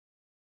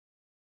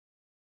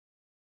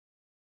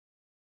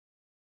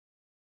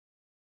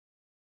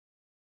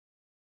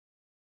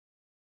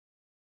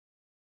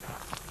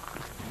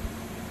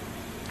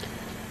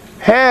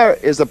Here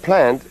is a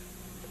plant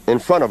in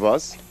front of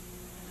us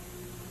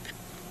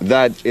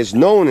that is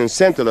known in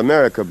Central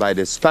America by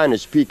the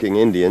Spanish-speaking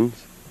Indians.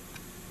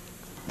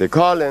 They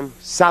call him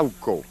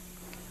sauco.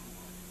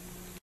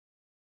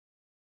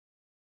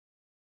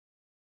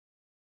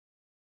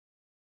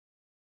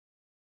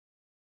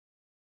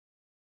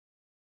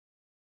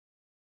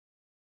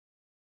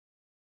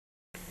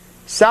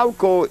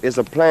 Sauco is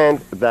a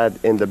plant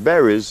that in the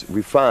berries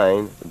we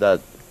find that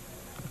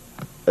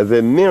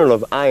the mineral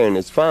of iron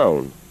is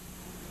found.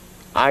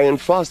 Iron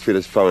phosphate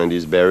is found in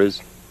these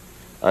berries,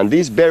 and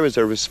these berries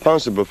are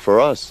responsible for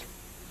us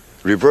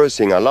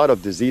reversing a lot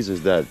of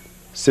diseases that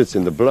sits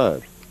in the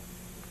blood.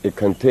 It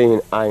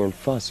contains iron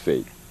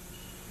phosphate.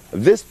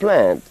 This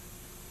plant,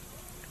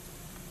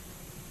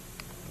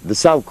 the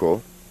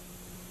sauco,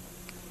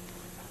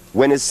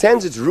 when it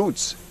sends its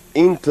roots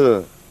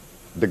into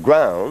the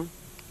ground,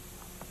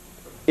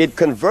 it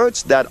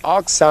converts that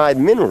oxide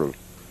mineral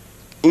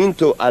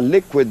into a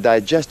liquid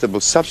digestible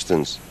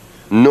substance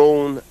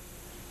known,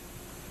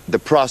 the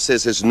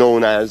process is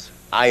known as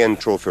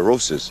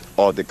iontrophoresis,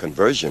 or the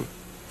conversion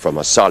from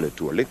a solid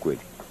to a liquid.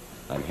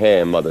 And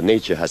here Mother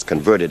Nature has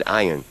converted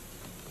iron,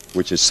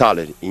 which is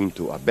solid,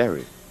 into a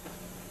berry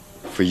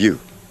for you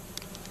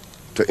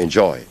to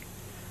enjoy.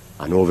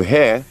 And over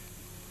here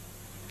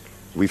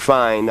we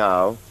find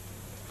now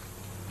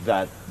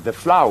that the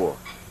flower,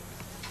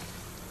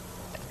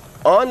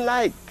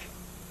 unlike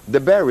the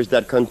berries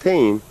that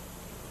contain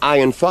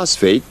iron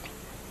phosphate,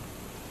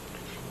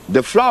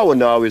 the flower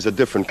now is a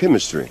different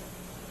chemistry.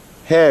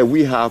 Here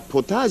we have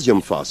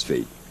potassium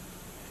phosphate.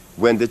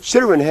 When the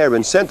children here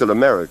in Central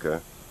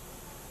America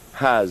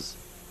has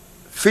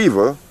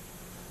fever,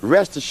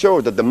 rest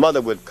assured that the mother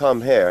would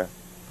come here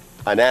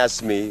and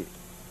ask me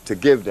to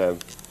give them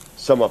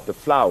some of the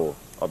flower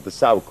of the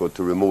sauco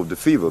to remove the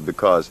fever,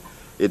 because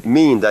it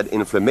means that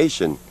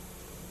inflammation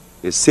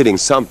is sitting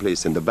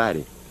someplace in the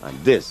body.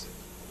 And this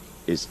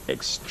is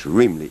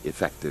extremely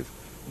effective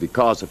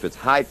because of its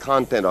high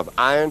content of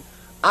iron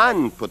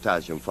and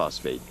potassium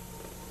phosphate,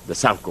 the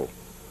sauco.